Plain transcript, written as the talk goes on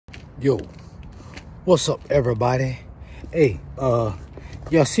Yo, what's up, everybody? Hey, y'all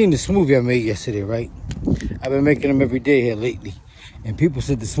seen the smoothie I made yesterday, right? I've been making them every day here lately, and people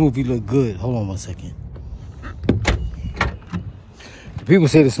said the smoothie looked good. Hold on one second. People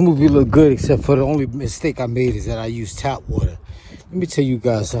say the smoothie looked good, except for the only mistake I made is that I used tap water. Let me tell you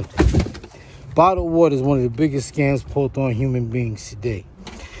guys something. Bottled water is one of the biggest scams pulled on human beings today.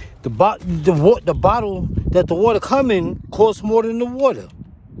 The bottle that the water come in costs more than the water.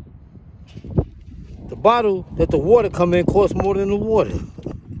 The bottle that the water come in costs more than the water.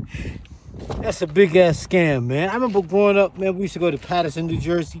 That's a big ass scam, man. I remember growing up, man, we used to go to Patterson, New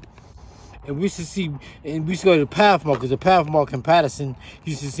Jersey. And we used to go to the Pathmark, because the Pathmark in Patterson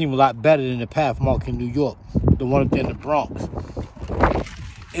used to seem a lot better than the Pathmark in New York, the one up there in the Bronx.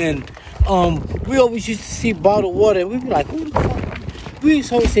 And we always used to see bottled water, and we'd be like, who the fuck? We used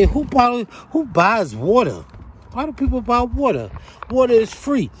to always say, who buys water? Why do people buy water? Water is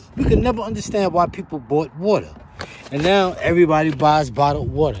free. We could never understand why people bought water. And now everybody buys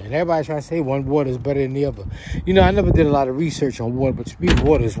bottled water. And everybody tries to say one water is better than the other. You know, I never did a lot of research on water, but to me,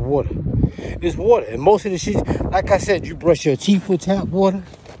 water is water. It's water. And most of the shit, like I said, you brush your teeth with tap water.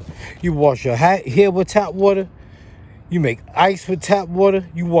 You wash your hair with tap water. You make ice with tap water.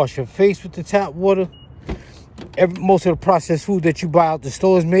 You wash your face with the tap water. Most of the processed food that you buy out the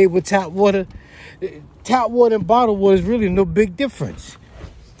store is made with tap water. Tap water and bottled water is really no big difference.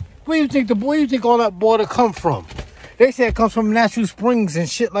 Where do you think all that water come from? They say it comes from natural springs and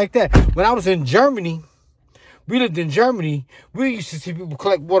shit like that. When I was in Germany, we lived in Germany, we used to see people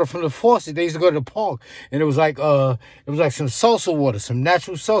collect water from the faucet. They used to go to the park, and it was like some salsa water, some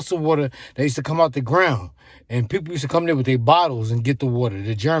natural salsa water that used to come out the ground. And people used to come there with their bottles and get the water,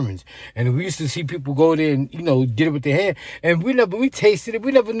 the Germans. And we used to see people go there and, you know, get it with their hand. And we tasted it.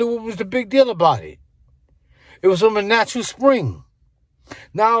 We never knew what was the big deal about it. It was from a natural spring.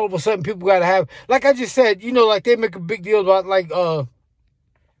 Now, all of a sudden, people got to have, like I just said, you know, like they make a big deal about, like, the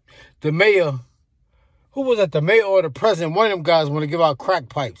mayor. Who was that, the mayor or the president? One of them guys want to give out crack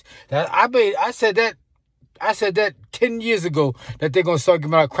pipes. I said that 10 years ago, that they're going to start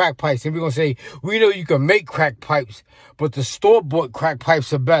giving out crack pipes. And we're going to say, we know you can make crack pipes, but the store-bought crack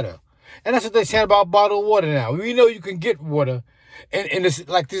pipes are better. And that's what they're saying about bottled water now. We know you can get water. And it's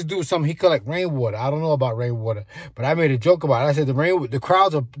like this dude, he collect rainwater. I don't know about rainwater, but I made a joke about it. I said the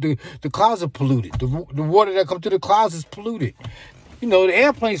clouds are polluted. The water that comes through the clouds is polluted. You know, the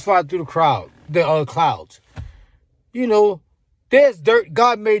airplanes fly through the clouds. You know, there's dirt.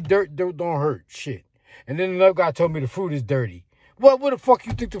 God made dirt. Dirt don't hurt. Shit. And then another guy told me the fruit is dirty. Well, where the fuck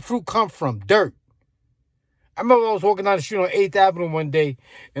you think the fruit come from? Dirt. I remember I was walking down the street on 8th Avenue one day,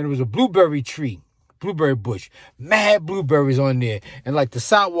 and there was a blueberry bush. Mad blueberries on there. And like the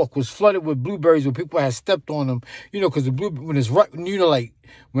sidewalk was flooded with blueberries when people had stepped on them. You know, because when it's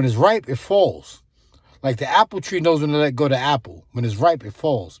ripe, it falls. Like the apple tree knows when to let go the apple. When it's ripe, it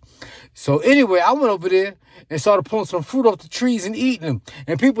falls. So anyway, I went over there and started pulling some fruit off the trees and eating them.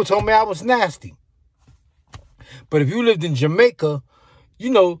 And people told me I was nasty. But if you lived in Jamaica, you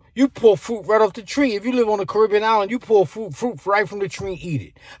know, you pull fruit right off the tree. If you live on a Caribbean island, you pull fruit right from the tree and eat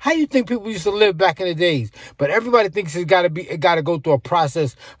it. How you think people used to live back in the days? But everybody thinks it got to go through a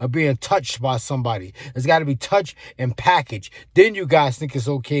process of being touched by somebody. It's got to be touched and packaged. Then you guys think it's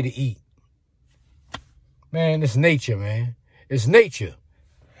okay to eat. Man, it's nature, man. It's nature.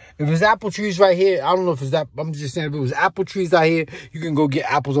 If it's apple trees right here, I don't know if it's that. I'm just saying, if it was apple trees out here, you can go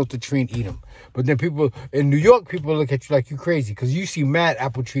get apples off the tree and eat them. But then people in New York, people look at you like you crazy because you see mad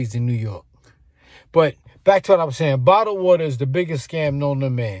apple trees in New York. But back to what I was saying, bottled water is the biggest scam known to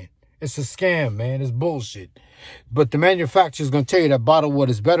man. It's a scam, man. It's bullshit. But the manufacturer's going to tell you that bottled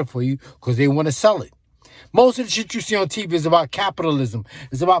water is better for you because they want to sell it. Most of the shit you see on TV is about capitalism.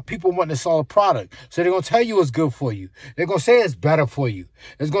 It's about people wanting to sell a product. So they're going to tell you it's good for you. They're going to say it's better for you.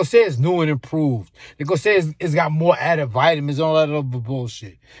 It's going to say it's new and improved. They're going to say it's got more added vitamins and all that other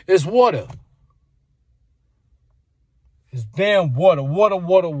bullshit. It's water. It's damn water.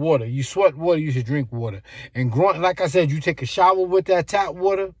 Water. You sweat water, you should drink water. And like I said, you take a shower with that tap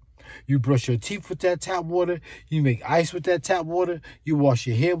water. You brush your teeth with that tap water. You make ice with that tap water. You wash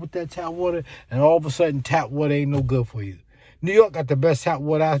your hair with that tap water. And all of a sudden, tap water ain't no good for you. New York got the best tap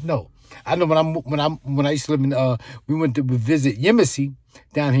water I know. I know when I used to live in, we went to visit Yemisi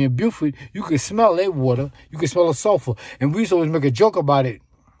down here in Buford. You could smell their water. You could smell the sulfur. And we used to always make a joke about it.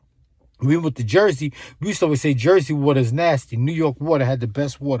 We went to Jersey. We used to always say Jersey water is nasty. New York water had the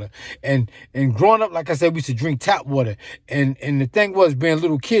best water. And growing up, like I said, we used to drink tap water. And the thing was, being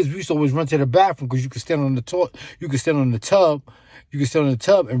little kids, we used to always run to the bathroom because you could stand on the tub. You could stand and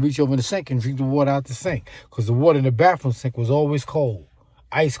reach over in the sink and drink the water out the sink because the water in the bathroom sink was always cold.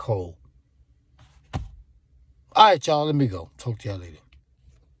 Ice cold. All right, y'all. Let me go. Talk to y'all later.